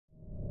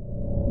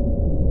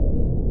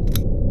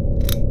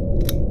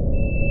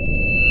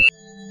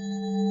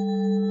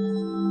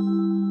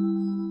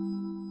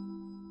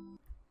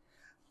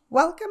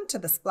Welcome to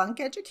the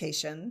Splunk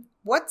Education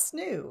What's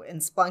New in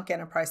Splunk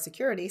Enterprise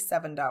Security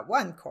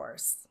 7.1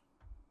 course.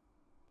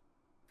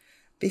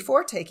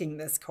 Before taking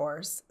this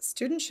course,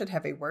 students should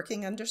have a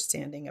working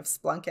understanding of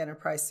Splunk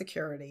Enterprise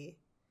Security.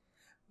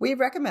 We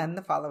recommend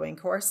the following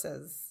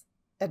courses: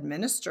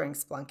 Administering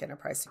Splunk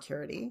Enterprise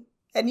Security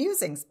and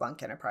Using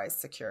Splunk Enterprise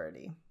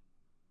Security.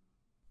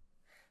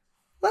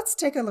 Let's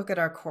take a look at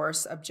our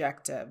course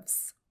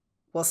objectives.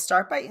 We'll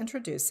start by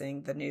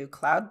introducing the new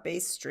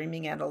cloud-based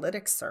streaming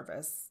analytics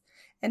service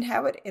and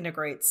how it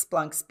integrates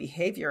Splunk's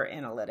behavior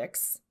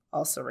analytics,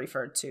 also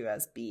referred to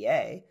as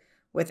BA,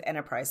 with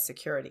enterprise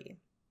security.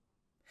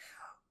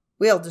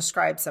 We'll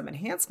describe some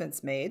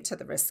enhancements made to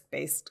the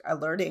risk-based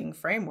alerting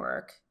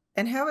framework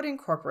and how it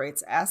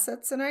incorporates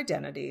assets and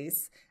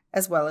identities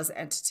as well as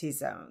entity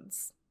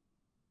zones.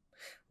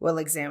 We'll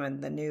examine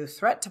the new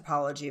threat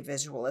topology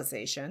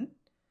visualization,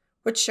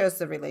 which shows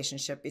the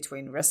relationship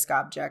between risk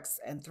objects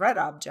and threat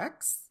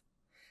objects.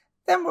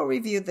 Then we'll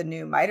review the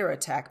new MITRE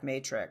ATT&CK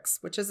matrix,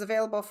 which is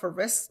available for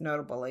risk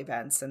notable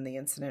events in the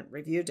Incident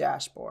Review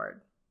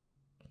dashboard.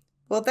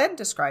 We'll then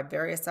describe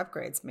various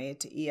upgrades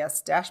made to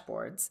ES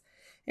dashboards,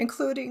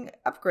 including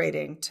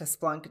upgrading to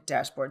Splunk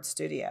Dashboard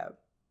Studio.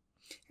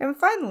 And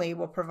finally,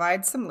 we'll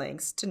provide some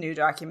links to new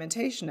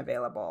documentation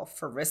available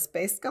for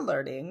risk-based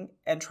alerting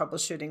and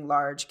troubleshooting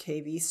large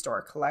KV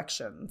store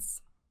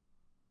collections.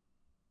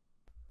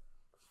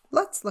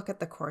 Let's look at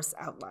the course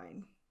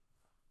outline.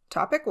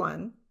 Topic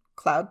 1,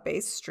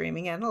 Cloud-Based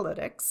Streaming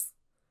Analytics.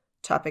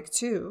 Topic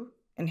 2,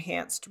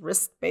 Enhanced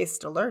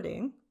Risk-Based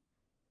Alerting.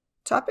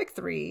 Topic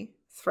 3,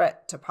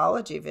 Threat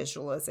Topology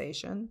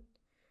Visualization.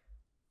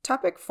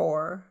 Topic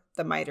 4,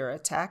 the MITRE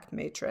ATT&CK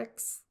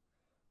matrix.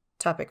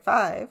 Topic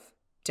 5,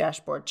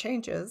 Dashboard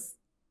Changes.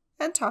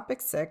 And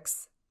Topic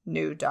 6,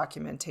 New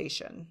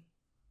Documentation.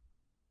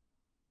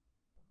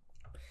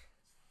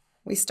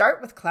 We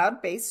start with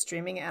cloud-based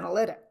streaming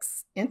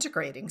analytics,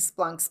 integrating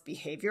Splunk's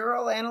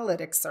behavioral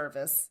analytics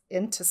service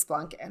into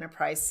Splunk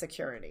Enterprise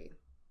Security.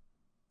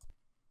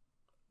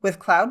 With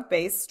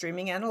cloud-based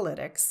streaming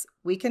analytics,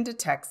 we can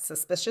detect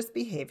suspicious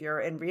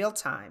behavior in real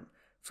time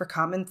for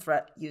common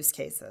threat use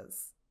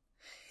cases.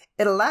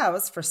 It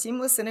allows for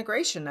seamless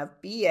integration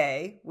of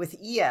BA with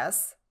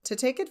ES to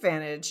take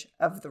advantage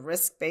of the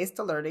risk-based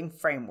alerting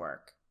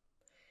framework,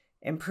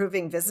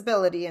 improving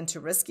visibility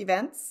into risk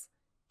events,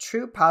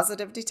 true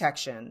positive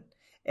detection,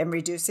 and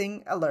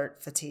reducing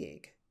alert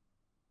fatigue.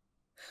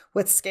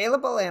 With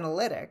scalable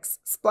analytics,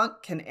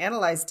 Splunk can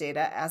analyze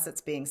data as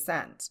it's being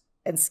sent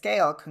and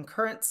scale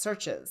concurrent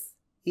searches,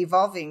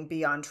 evolving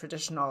beyond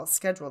traditional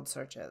scheduled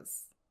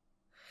searches.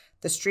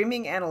 The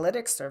streaming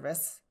analytics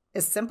service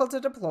is simple to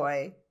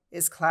deploy,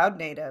 is cloud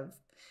native,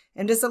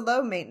 and is a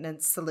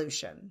low-maintenance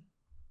solution.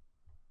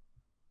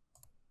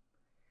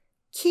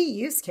 Key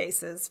use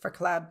cases for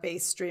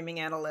cloud-based streaming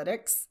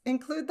analytics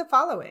include the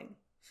following: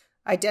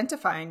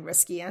 identifying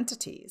risky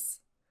entities,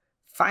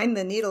 find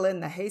the needle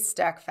in the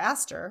haystack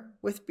faster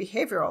with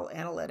behavioral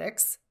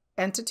analytics,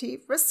 entity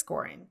risk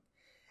scoring.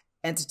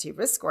 Entity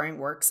risk scoring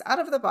works out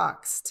of the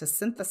box to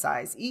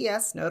synthesize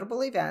ES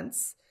notable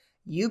events,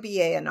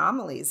 UBA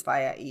anomalies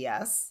via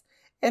ES,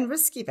 and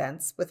risk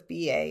events with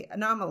BA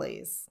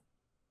anomalies.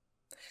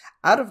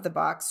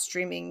 Out-of-the-box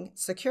streaming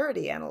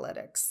security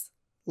analytics.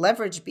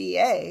 Leverage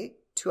BA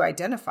to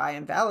identify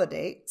and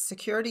validate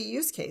security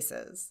use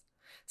cases,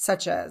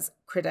 such as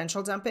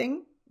credential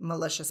dumping,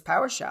 malicious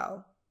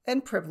PowerShell,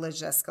 and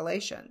privilege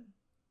escalation.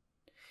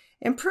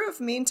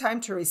 Improve mean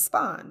time to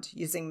respond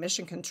using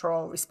mission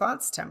control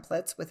response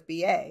templates with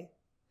BA.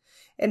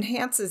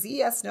 Enhances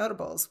ES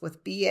notables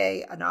with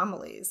BA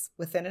anomalies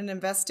within an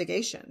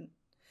investigation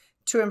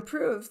to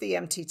improve the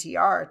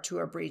MTTR to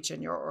a breach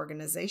in your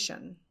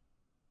organization.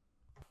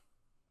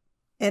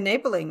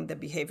 Enabling the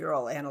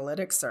behavioral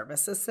analytics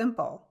service is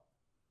simple.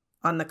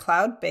 On the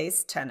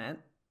cloud-based tenant,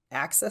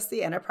 access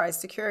the Enterprise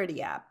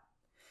Security app.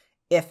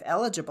 If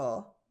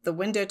eligible, the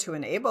window to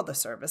enable the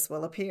service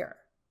will appear.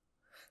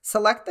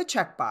 Select the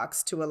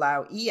checkbox to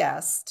allow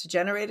ES to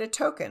generate a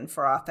token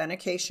for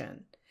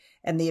authentication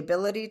and the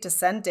ability to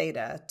send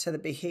data to the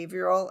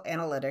Behavioral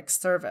Analytics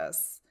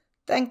service.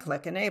 Then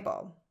click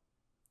Enable.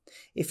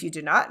 If you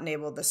do not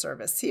enable the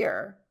service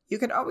here, you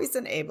can always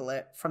enable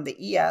it from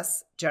the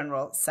ES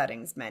General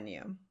Settings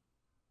menu.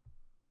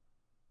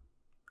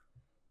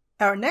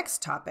 Our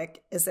next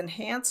topic is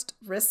Enhanced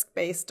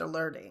Risk-Based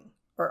Alerting,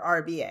 or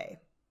RBA.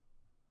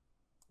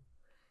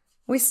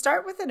 We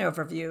start with an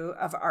overview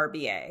of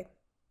RBA.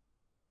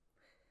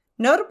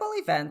 Notable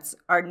events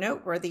are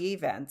noteworthy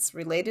events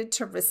related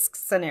to risk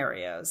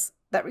scenarios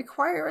that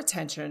require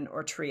attention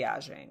or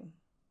triaging.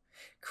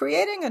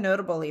 Creating a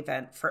notable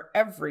event for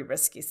every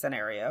risky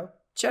scenario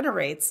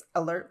generates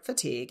alert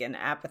fatigue and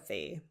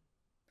apathy.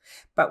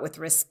 But with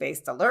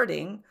risk-based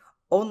alerting,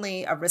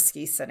 only a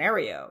risky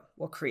scenario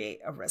will create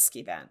a risk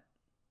event.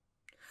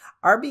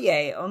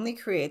 RBA only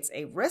creates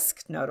a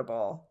risk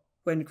notable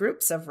when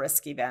groups of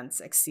risk events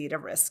exceed a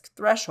risk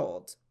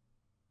threshold.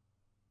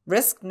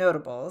 Risk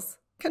notables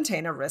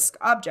contain a risk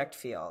object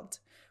field,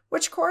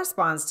 which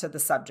corresponds to the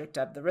subject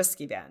of the risk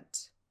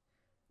event.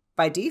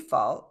 By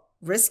default,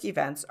 risk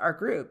events are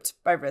grouped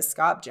by risk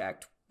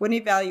object when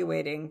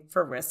evaluating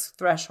for risk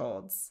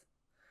thresholds.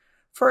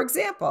 For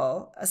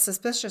example, a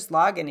suspicious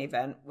login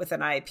event with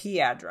an IP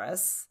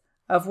address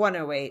of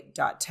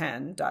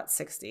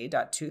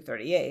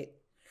 108.10.60.238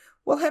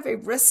 will have a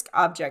risk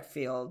object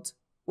field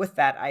with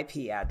that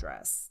IP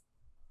address.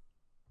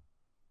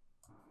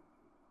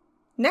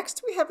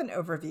 Next, we have an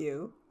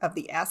overview of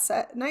the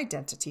Asset and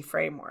Identity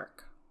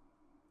Framework.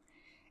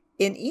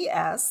 In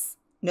ES,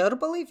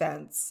 notable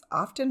events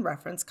often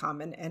reference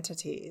common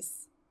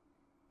entities.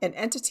 An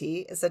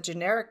entity is a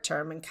generic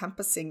term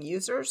encompassing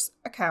users,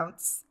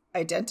 accounts,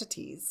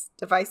 identities,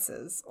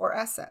 devices, or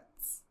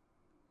assets.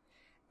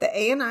 The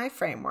ANI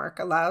framework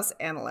allows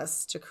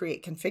analysts to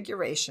create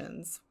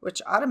configurations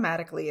which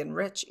automatically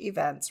enrich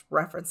events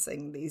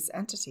referencing these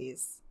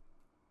entities.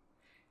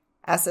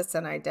 Assets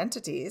and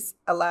Identities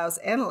allows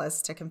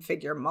analysts to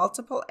configure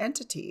multiple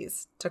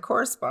entities to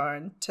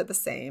correspond to the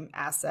same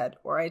asset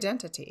or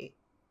identity,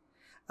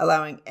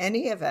 allowing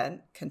any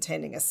event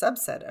containing a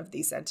subset of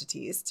these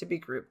entities to be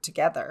grouped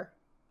together.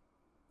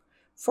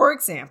 For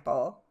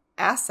example,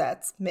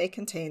 assets may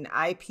contain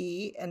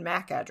IP and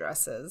MAC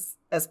addresses,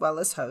 as well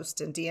as host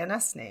and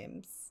DNS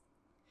names.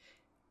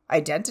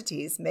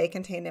 Identities may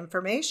contain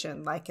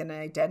information like an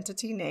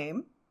identity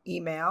name,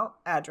 email,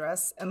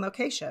 address, and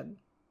location.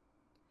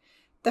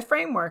 The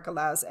framework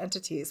allows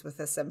entities with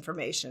this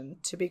information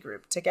to be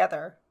grouped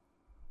together.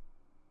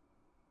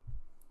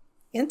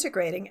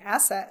 Integrating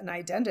asset and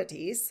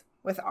identities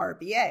with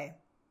RBA.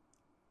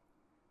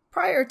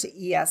 Prior to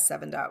ES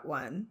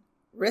 7.1,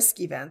 risk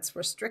events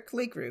were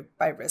strictly grouped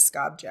by risk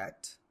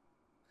object.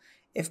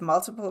 If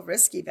multiple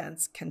risk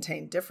events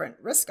contained different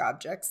risk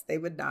objects, they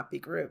would not be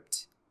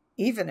grouped,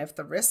 even if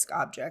the risk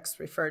objects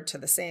referred to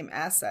the same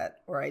asset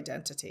or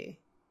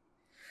identity.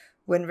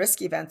 When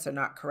risk events are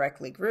not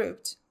correctly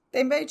grouped,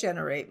 they may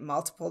generate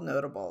multiple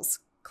notables,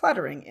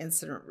 cluttering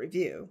incident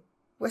review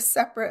with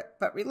separate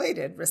but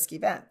related risk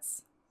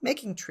events,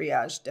 making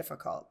triage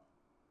difficult.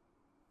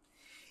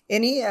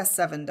 In ES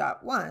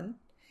 7.1,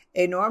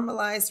 a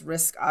normalized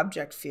risk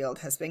object field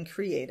has been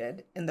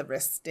created in the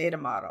risk data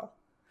model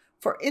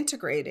for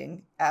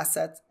integrating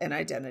assets and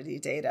identity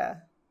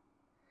data.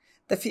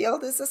 The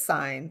field is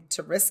assigned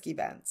to risk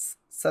events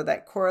so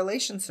that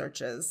correlation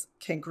searches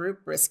can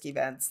group risk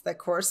events that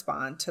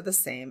correspond to the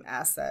same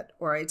asset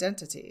or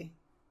identity.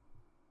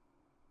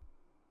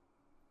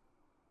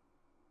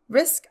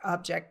 Risk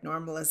object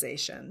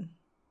normalization.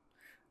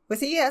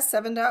 With ES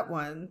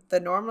 7.1, the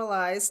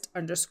normalized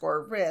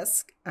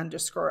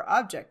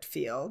 _risk_object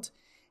field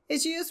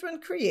is used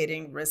when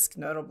creating risk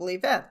notable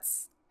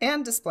events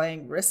and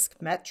displaying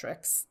risk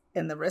metrics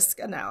in the risk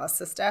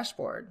analysis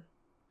dashboard.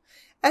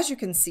 As you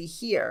can see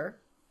here,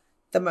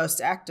 the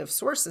most active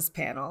sources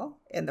panel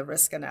in the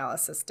risk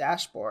analysis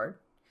dashboard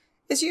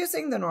is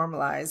using the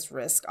normalized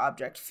risk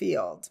object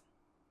field.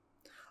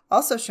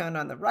 Also shown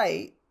on the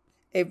right,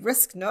 a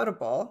risk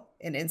notable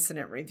in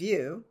incident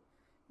review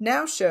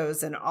now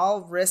shows an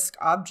all risk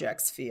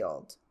objects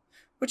field,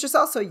 which is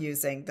also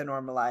using the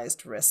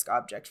normalized risk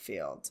object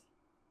field.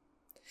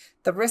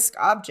 The risk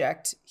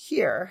object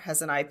here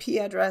has an IP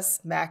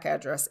address, MAC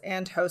address,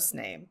 and host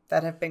name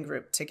that have been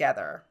grouped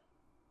together.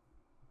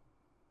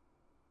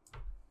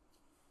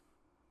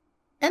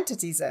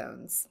 Entity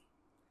zones.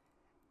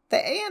 The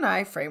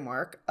ANI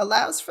framework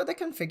allows for the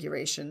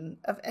configuration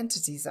of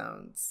entity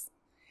zones,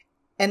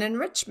 an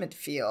enrichment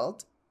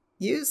field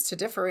used to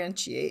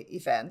differentiate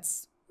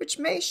events which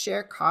may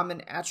share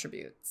common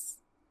attributes.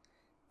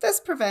 This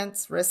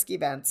prevents risk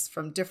events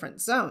from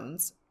different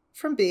zones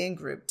from being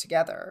grouped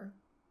together.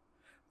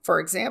 For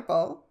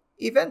example,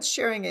 events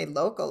sharing a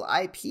local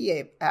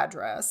IP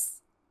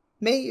address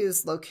may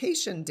use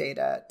location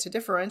data to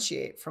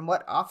differentiate from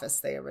what office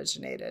they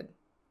originated.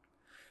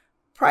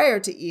 Prior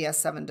to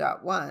ES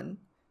 7.1,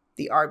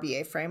 the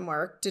RBA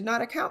framework did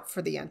not account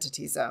for the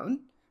entity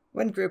zone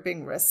when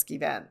grouping risk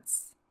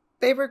events.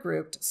 They were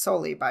grouped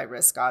solely by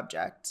risk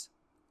object,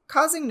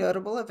 causing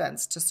notable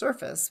events to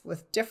surface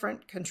with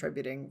different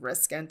contributing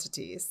risk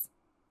entities.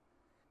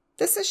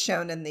 This is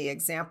shown in the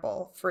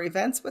example for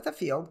events with a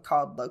field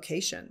called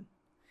location,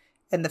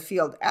 and the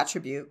field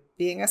attribute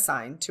being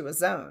assigned to a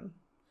zone.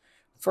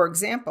 For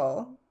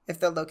example, if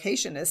the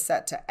location is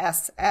set to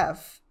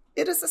SF,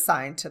 it is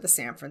assigned to the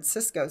San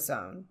Francisco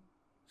zone.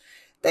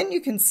 Then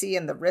you can see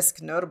in the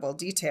risk notable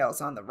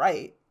details on the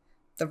right,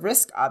 the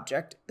risk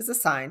object is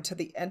assigned to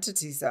the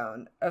entity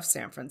zone of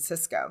San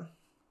Francisco.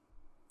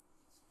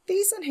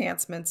 These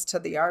enhancements to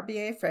the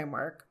RBA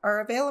framework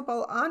are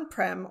available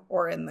on-prem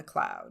or in the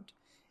cloud,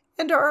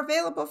 and are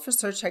available for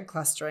search head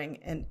clustering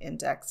and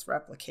index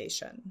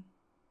replication.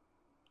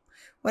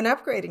 When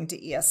upgrading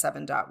to ES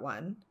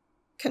 7.1,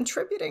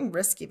 contributing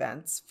risk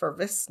events for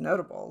risk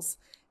notables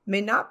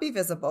may not be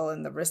visible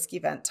in the risk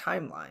event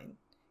timeline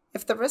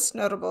if the risk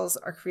notables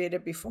are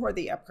created before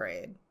the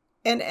upgrade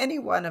and any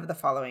one of the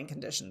following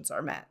conditions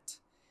are met.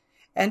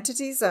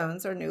 Entity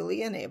zones are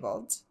newly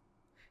enabled,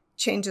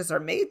 changes are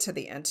made to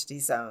the entity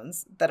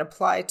zones that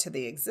apply to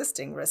the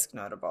existing risk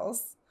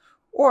notables,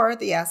 or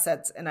the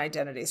Assets and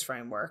Identities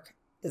Framework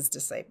is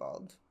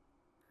disabled.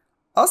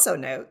 Also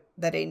note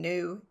that a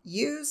new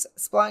Use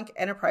Splunk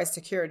Enterprise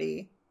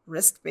Security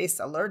Risk-Based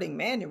Alerting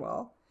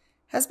Manual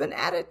has been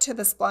added to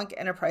the Splunk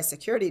Enterprise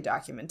Security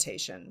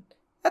documentation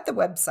at the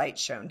website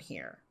shown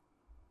here.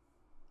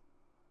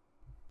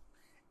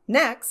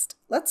 Next,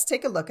 let's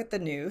take a look at the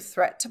new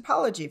Threat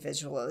Topology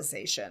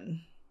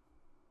Visualization.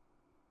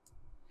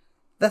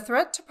 The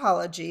Threat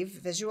Topology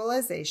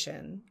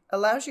Visualization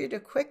allows you to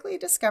quickly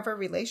discover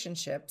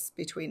relationships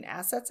between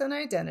assets and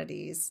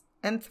identities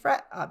and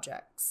threat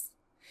objects,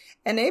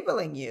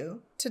 enabling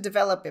you to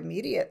develop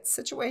immediate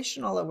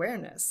situational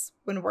awareness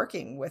when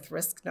working with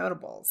risk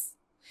notables,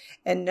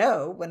 and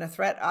know when a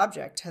threat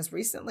object has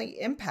recently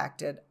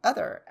impacted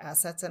other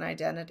assets and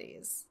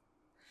identities,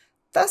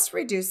 thus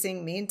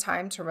reducing mean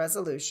time to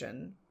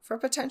resolution for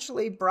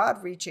potentially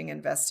broad-reaching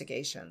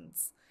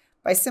investigations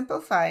by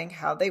simplifying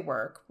how they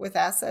work with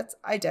assets,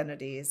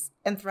 identities,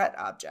 and threat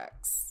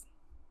objects.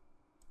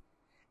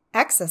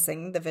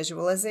 Accessing the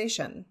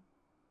visualization.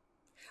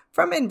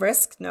 From a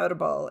risk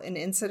notable in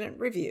Incident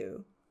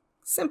Review,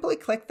 simply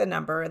click the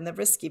number in the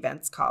Risk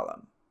Events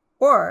column,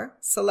 or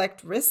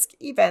select Risk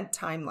Event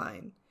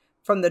Timeline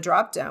from the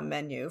drop-down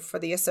menu for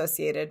the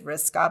associated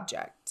risk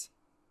object.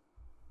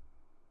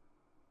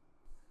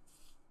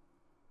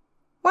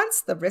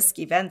 Once the Risk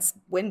Events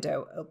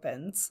window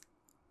opens,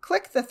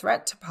 click the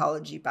Threat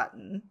Topology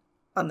button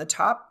on the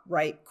top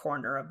right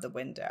corner of the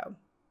window.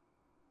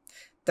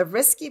 The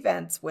Risk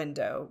Events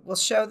window will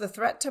show the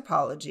Threat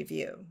Topology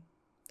view.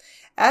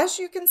 As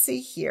you can see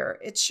here,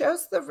 it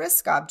shows the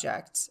risk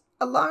object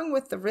along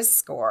with the risk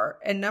score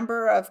and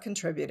number of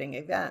contributing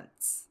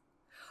events.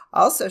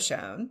 Also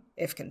shown,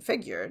 if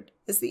configured,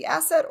 is the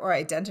asset or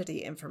identity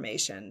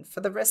information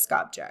for the risk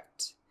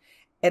object.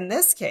 In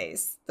this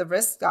case, the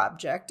risk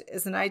object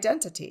is an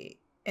identity,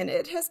 and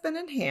it has been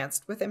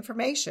enhanced with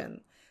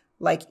information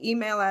like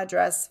email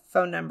address,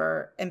 phone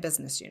number, and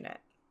business unit.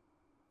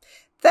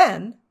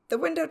 Then, the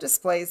window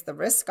displays the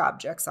risk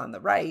objects on the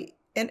right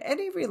and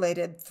any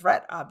related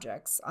threat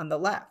objects on the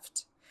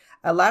left,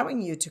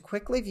 allowing you to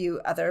quickly view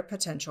other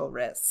potential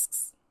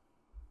risks.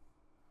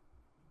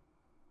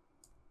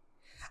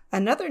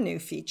 Another new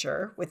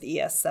feature with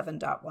ES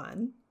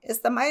 7.1 is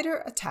the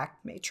MITRE ATT&CK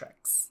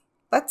matrix.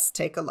 Let's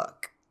take a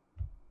look.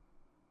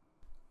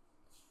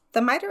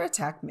 The MITRE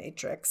ATT&CK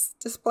matrix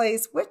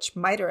displays which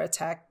MITRE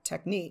attack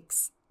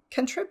techniques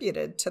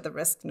contributed to the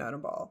risk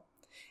notable,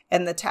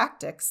 and the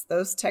tactics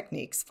those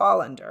techniques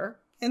fall under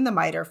in the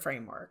MITRE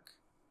framework.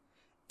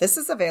 This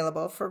is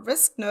available for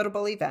risk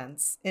notable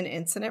events in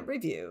Incident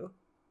Review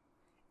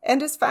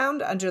and is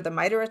found under the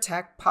MITRE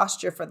ATT&CK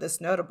posture for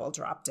this notable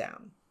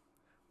dropdown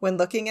when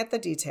looking at the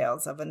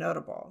details of a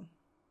notable.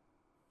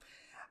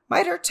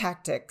 MITRE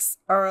tactics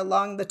are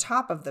along the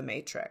top of the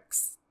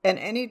matrix, and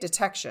any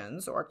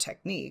detections or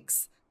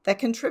techniques that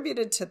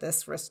contributed to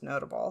this risk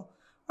notable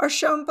are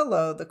shown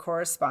below the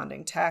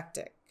corresponding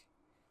tactic.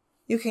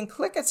 You can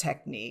click a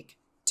technique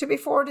to be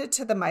forwarded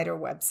to the MITRE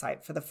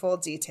website for the full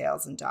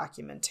details and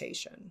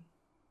documentation.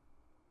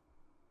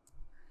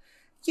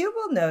 You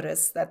will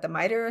notice that the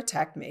MITRE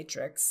ATT&CK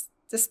matrix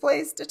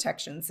displays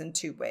detections in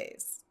two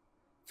ways.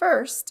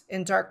 First,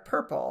 in dark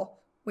purple,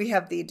 we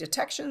have the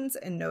detections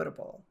and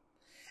notable.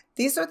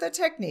 These are the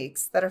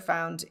techniques that are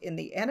found in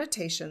the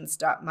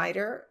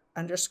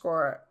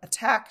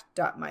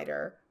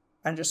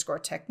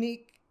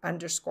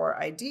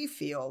annotations.MITRE_attack.MITRE_technique_ID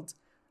field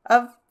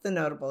of the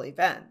notable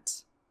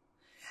event.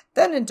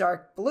 Then in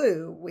dark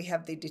blue, we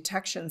have the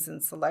detections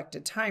in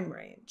selected time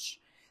range.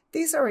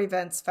 These are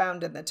events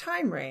found in the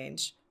time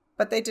range,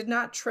 but they did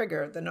not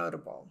trigger the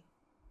notable.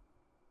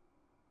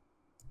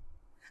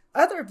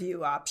 Other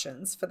view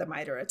options for the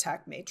MITRE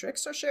ATT&CK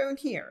matrix are shown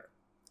here.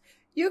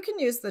 You can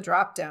use the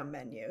drop-down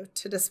menu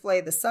to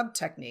display the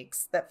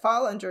sub-techniques that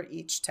fall under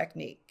each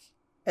technique,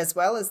 as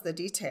well as the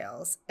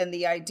details and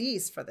the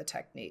IDs for the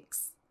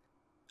techniques,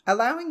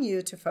 allowing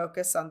you to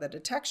focus on the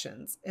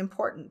detections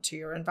important to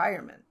your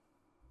environment.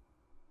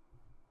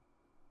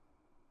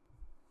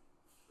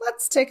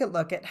 Let's take a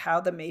look at how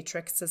the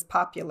matrix is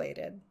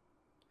populated.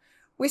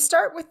 We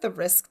start with the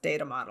risk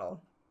data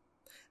model.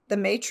 The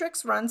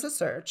matrix runs a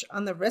search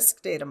on the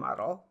risk data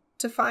model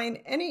to find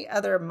any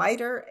other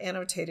MITRE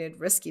annotated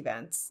risk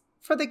events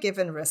for the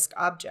given risk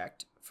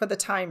object for the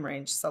time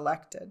range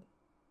selected.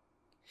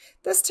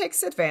 This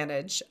takes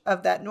advantage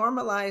of that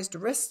normalized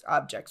risk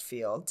object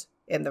field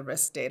in the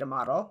risk data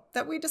model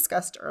that we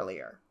discussed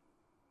earlier.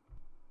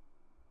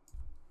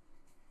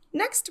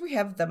 Next, we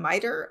have the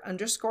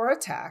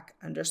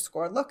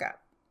MITRE_ATTACK_lookup.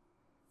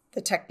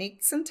 The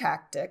techniques and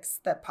tactics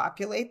that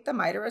populate the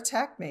MITRE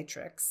ATT&CK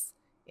matrix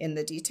in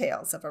the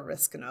details of a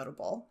risk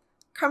notable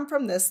come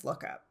from this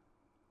lookup.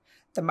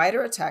 The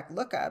MITRE ATT&CK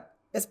lookup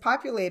is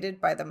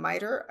populated by the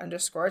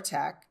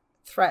MITRE_ATT&CK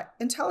threat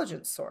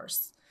intelligence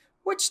source,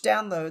 which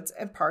downloads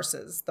and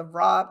parses the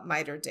raw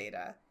MITRE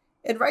data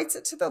and writes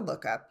it to the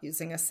lookup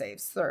using a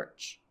saved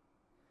search.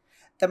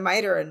 The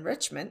MITRE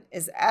enrichment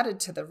is added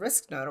to the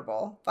risk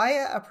notable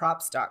via a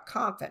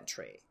props.conf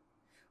entry,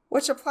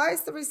 which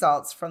applies the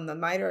results from the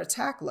MITRE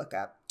ATT&CK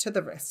lookup to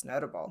the risk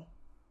notable.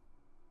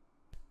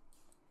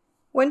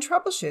 When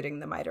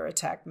troubleshooting the MITRE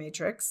ATT&CK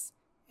matrix,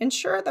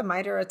 ensure the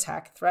MITRE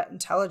ATT&CK threat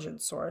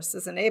intelligence source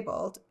is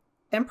enabled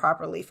and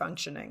properly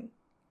functioning.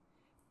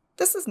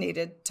 This is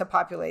needed to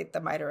populate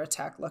the MITRE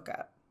ATT&CK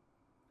lookup.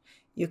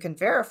 You can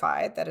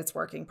verify that it's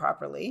working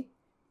properly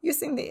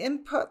using the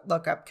input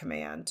lookup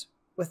command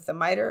with the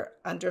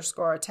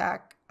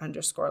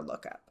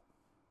MITRE_ATT&CK_lookup.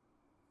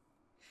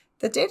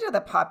 The data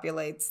that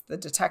populates the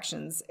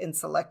detections in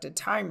selected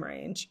time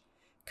range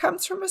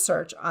comes from a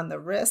search on the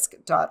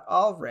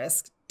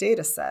risk.allrisk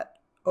dataset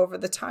over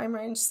the time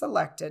range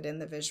selected in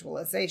the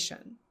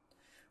visualization,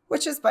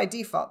 which is by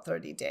default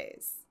 30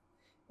 days.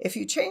 If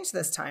you change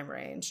this time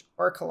range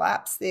or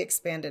collapse the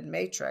expanded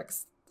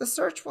matrix, the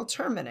search will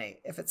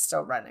terminate if it's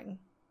still running.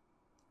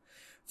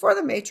 For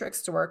the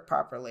matrix to work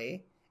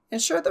properly,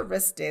 ensure the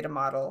risk data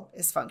model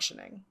is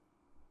functioning.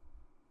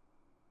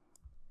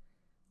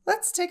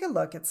 Let's take a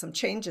look at some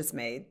changes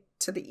made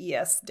to the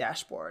ES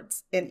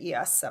dashboards in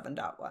ES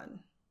 7.1.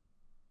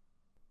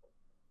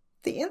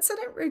 The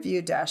Incident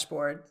Review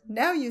dashboard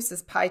now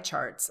uses pie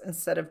charts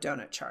instead of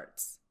donut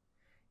charts.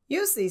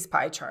 Use these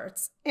pie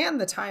charts and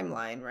the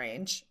timeline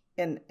range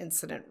in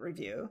Incident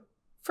Review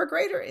for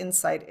greater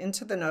insight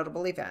into the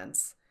notable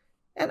events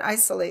and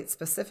isolate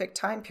specific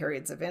time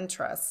periods of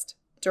interest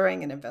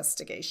during an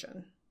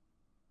investigation.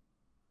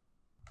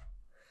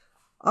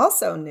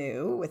 Also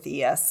new with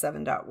ES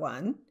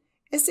 7.1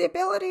 is the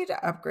ability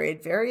to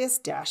upgrade various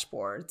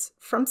dashboards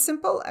from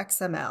simple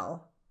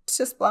XML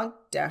to Splunk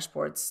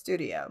Dashboard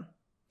Studio.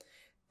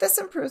 This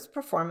improves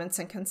performance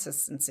and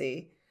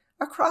consistency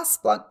across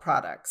Splunk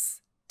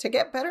products to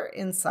get better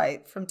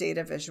insight from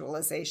data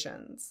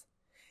visualizations.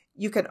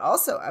 You can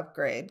also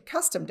upgrade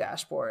custom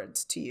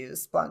dashboards to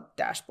use Splunk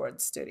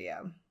Dashboard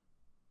Studio.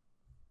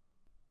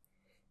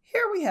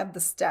 Here we have the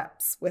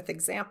steps with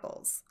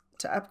examples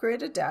to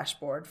upgrade a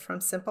dashboard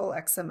from simple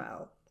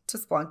XML to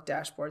Splunk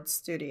Dashboard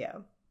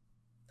Studio.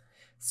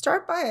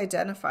 Start by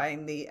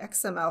identifying the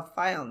XML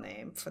file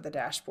name for the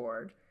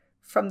dashboard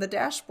from the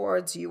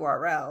dashboard's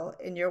URL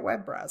in your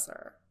web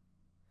browser.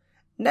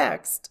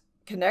 Next,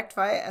 connect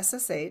via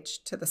SSH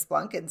to the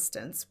Splunk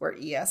instance where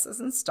ES is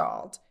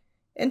installed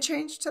and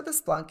change to the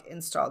Splunk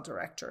install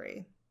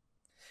directory.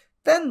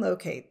 Then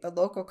locate the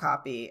local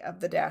copy of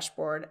the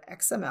dashboard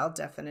XML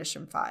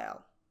definition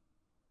file.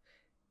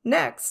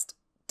 Next,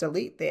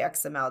 delete the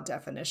XML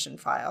definition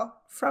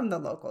file from the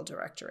local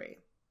directory.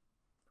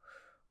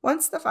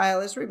 Once the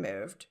file is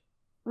removed,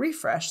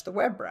 refresh the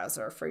web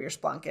browser for your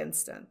Splunk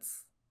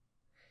instance.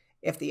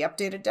 If the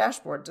updated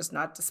dashboard does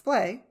not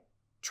display,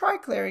 try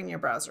clearing your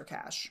browser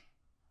cache.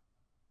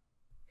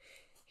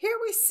 Here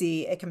we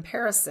see a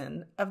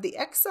comparison of the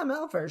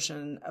XML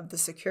version of the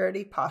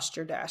Security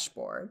Posture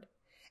Dashboard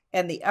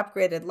and the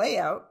upgraded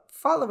layout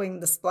following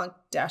the Splunk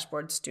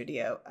Dashboard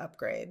Studio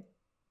upgrade.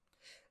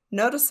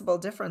 Noticeable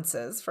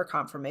differences for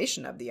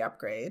confirmation of the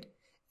upgrade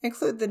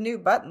include the new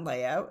button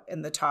layout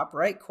in the top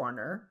right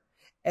corner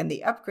and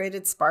the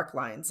upgraded spark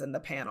lines in the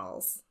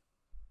panels.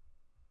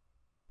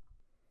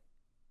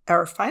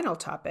 Our final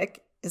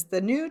topic is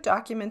the new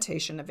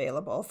documentation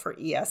available for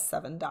ES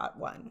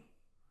 7.1.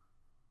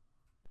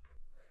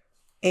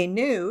 A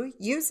new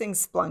Using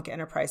Splunk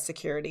Enterprise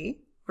Security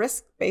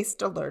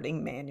Risk-Based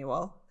Alerting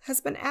Manual has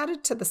been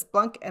added to the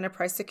Splunk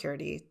Enterprise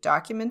Security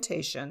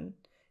documentation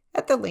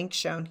at the link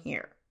shown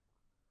here.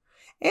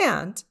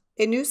 And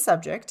a new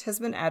subject has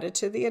been added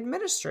to the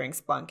Administering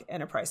Splunk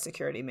Enterprise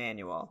Security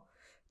Manual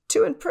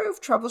to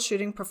improve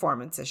troubleshooting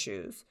performance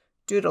issues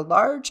due to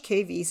large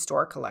KV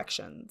store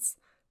collections.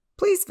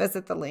 Please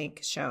visit the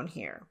link shown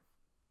here.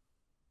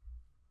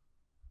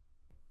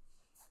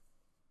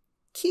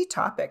 Key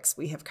topics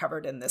we have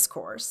covered in this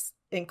course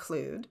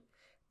include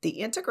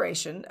the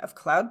integration of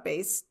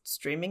cloud-based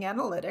streaming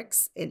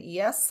analytics in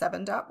ES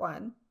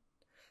 7.1,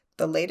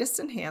 the latest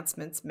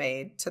enhancements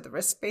made to the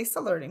risk-based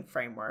alerting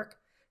framework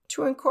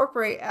to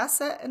incorporate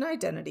asset and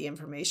identity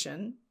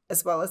information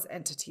as well as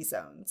entity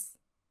zones,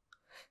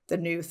 the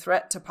new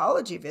threat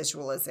topology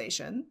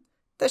visualization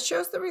that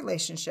shows the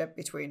relationship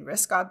between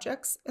risk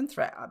objects and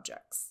threat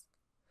objects,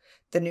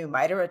 the new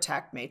MITRE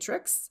ATT&CK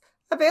matrix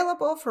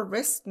available for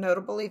risk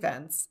notable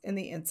events in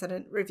the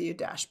Incident Review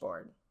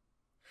dashboard,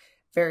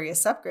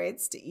 various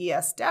upgrades to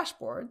ES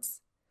dashboards,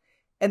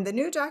 and the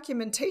new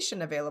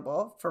documentation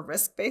available for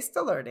risk-based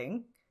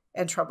alerting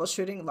and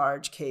troubleshooting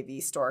large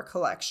KV store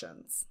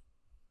collections.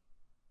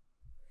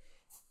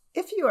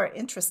 If you are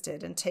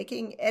interested in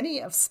taking any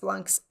of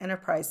Splunk's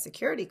enterprise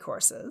security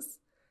courses,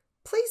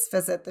 please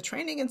visit the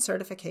training and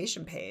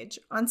certification page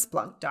on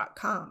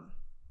Splunk.com.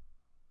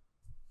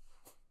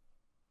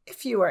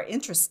 If you are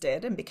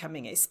interested in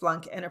becoming a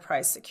Splunk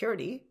Enterprise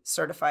Security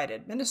Certified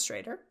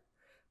Administrator,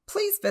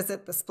 please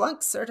visit the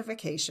Splunk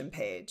certification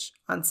page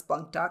on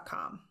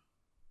Splunk.com.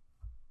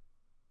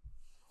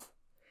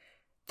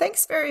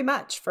 Thanks very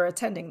much for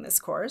attending this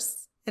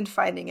course and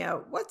finding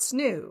out what's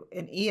new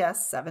in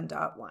ES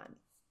 7.1.